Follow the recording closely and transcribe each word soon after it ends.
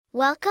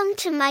Welcome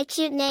to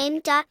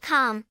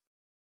mycutename.com.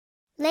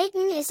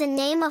 Layton is a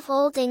name of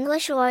Old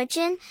English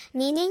origin,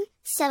 meaning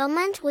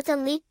settlement with a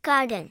leek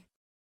garden.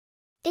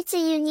 It's a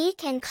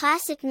unique and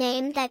classic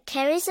name that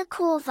carries a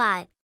cool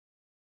vibe.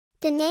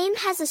 The name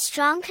has a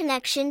strong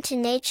connection to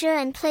nature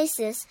and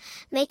places,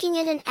 making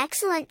it an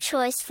excellent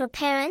choice for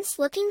parents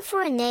looking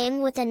for a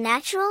name with a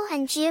natural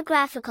and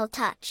geographical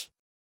touch.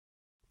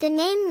 The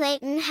name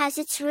Layton has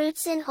its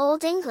roots in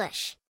Old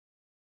English.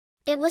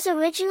 It was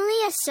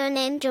originally a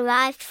surname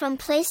derived from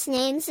place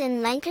names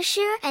in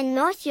Lancashire and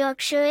North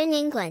Yorkshire in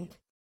England.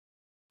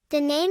 The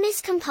name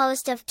is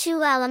composed of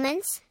two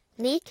elements,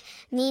 leek,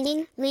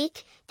 meaning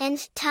leek,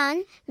 and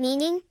ton,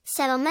 meaning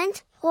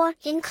settlement or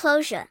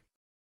enclosure.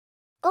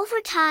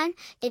 Over time,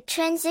 it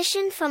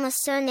transitioned from a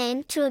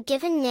surname to a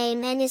given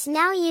name and is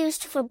now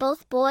used for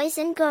both boys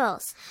and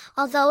girls,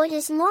 although it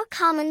is more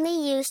commonly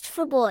used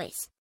for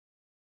boys.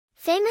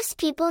 Famous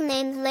people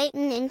named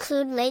Layton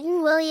include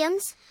Layton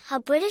Williams,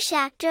 a British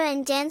actor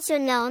and dancer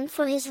known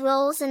for his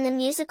roles in the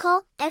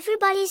musical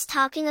Everybody's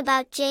Talking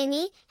About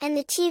Jamie and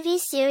the TV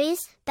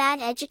series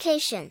Bad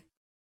Education.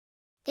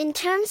 In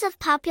terms of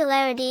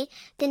popularity,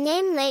 the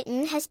name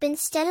Layton has been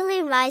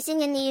steadily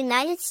rising in the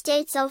United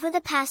States over the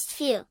past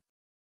few.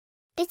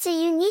 It's a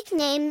unique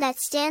name that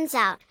stands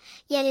out,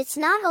 yet it's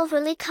not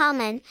overly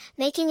common,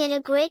 making it a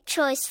great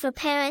choice for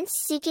parents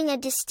seeking a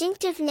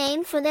distinctive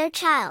name for their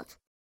child.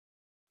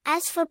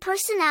 As for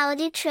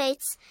personality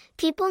traits,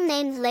 people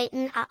named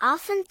Layton are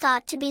often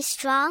thought to be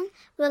strong,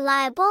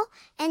 reliable,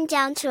 and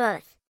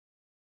down-to-earth.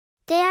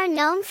 They are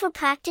known for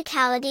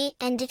practicality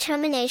and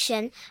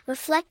determination,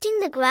 reflecting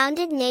the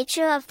grounded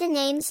nature of the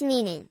name's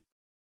meaning.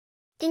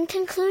 In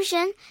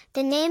conclusion,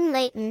 the name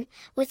Layton,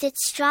 with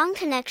its strong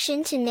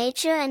connection to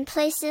nature and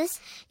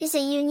places, is a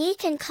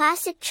unique and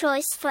classic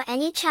choice for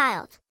any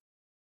child.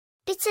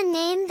 It's a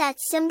name that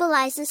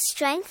symbolizes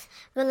strength,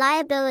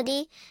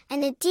 reliability,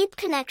 and a deep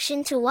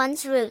connection to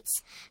one's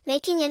roots,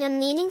 making it a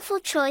meaningful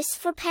choice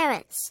for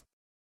parents.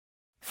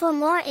 For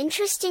more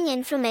interesting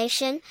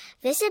information,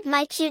 visit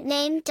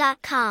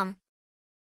mycutename.com.